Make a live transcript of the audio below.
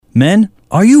Men,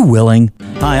 are you willing?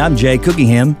 Hi, I'm Jay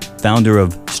Cookingham, founder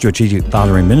of Strategic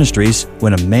Fathering Ministries,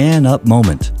 with a man up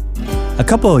moment. A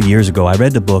couple of years ago, I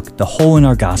read the book The Hole in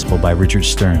Our Gospel by Richard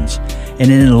Stearns,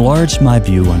 and it enlarged my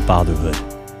view on fatherhood.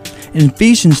 In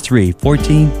Ephesians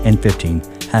 3:14 and 15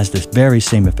 has this very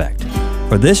same effect.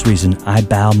 For this reason, I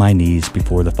bow my knees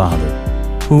before the Father,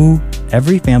 who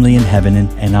every family in heaven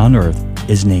and on earth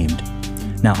is named.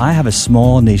 Now, I have a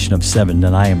small nation of 7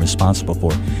 that I am responsible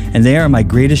for, and they are my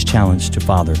greatest challenge to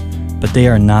father, but they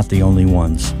are not the only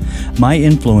ones. My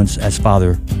influence as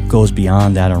father goes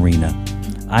beyond that arena.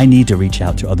 I need to reach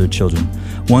out to other children,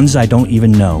 ones I don't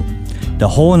even know. The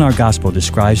Hole in Our Gospel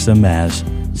describes them as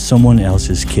someone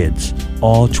else's kids,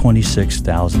 all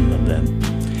 26,000 of them.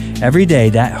 Every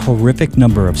day, that horrific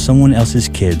number of someone else's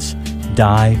kids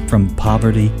die from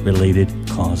poverty-related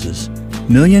causes.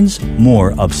 Millions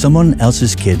more of someone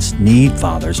else's kids need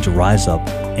fathers to rise up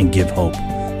and give hope.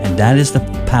 And that is the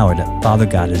power that Father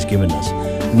God has given us.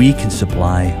 We can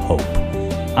supply hope.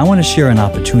 I want to share an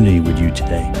opportunity with you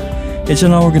today. It's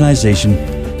an organization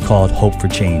called Hope for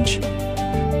Change.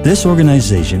 This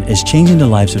organization is changing the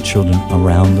lives of children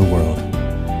around the world.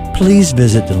 Please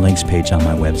visit the links page on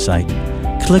my website.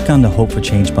 Click on the Hope for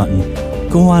Change button.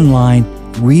 Go online,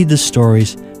 read the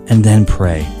stories, and then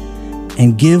pray.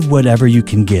 And give whatever you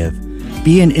can give.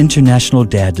 Be an international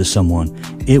dad to someone.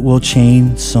 It will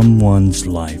change someone's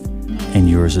life and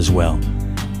yours as well.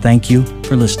 Thank you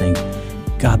for listening.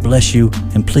 God bless you,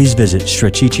 and please visit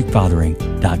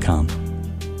strategicfathering.com.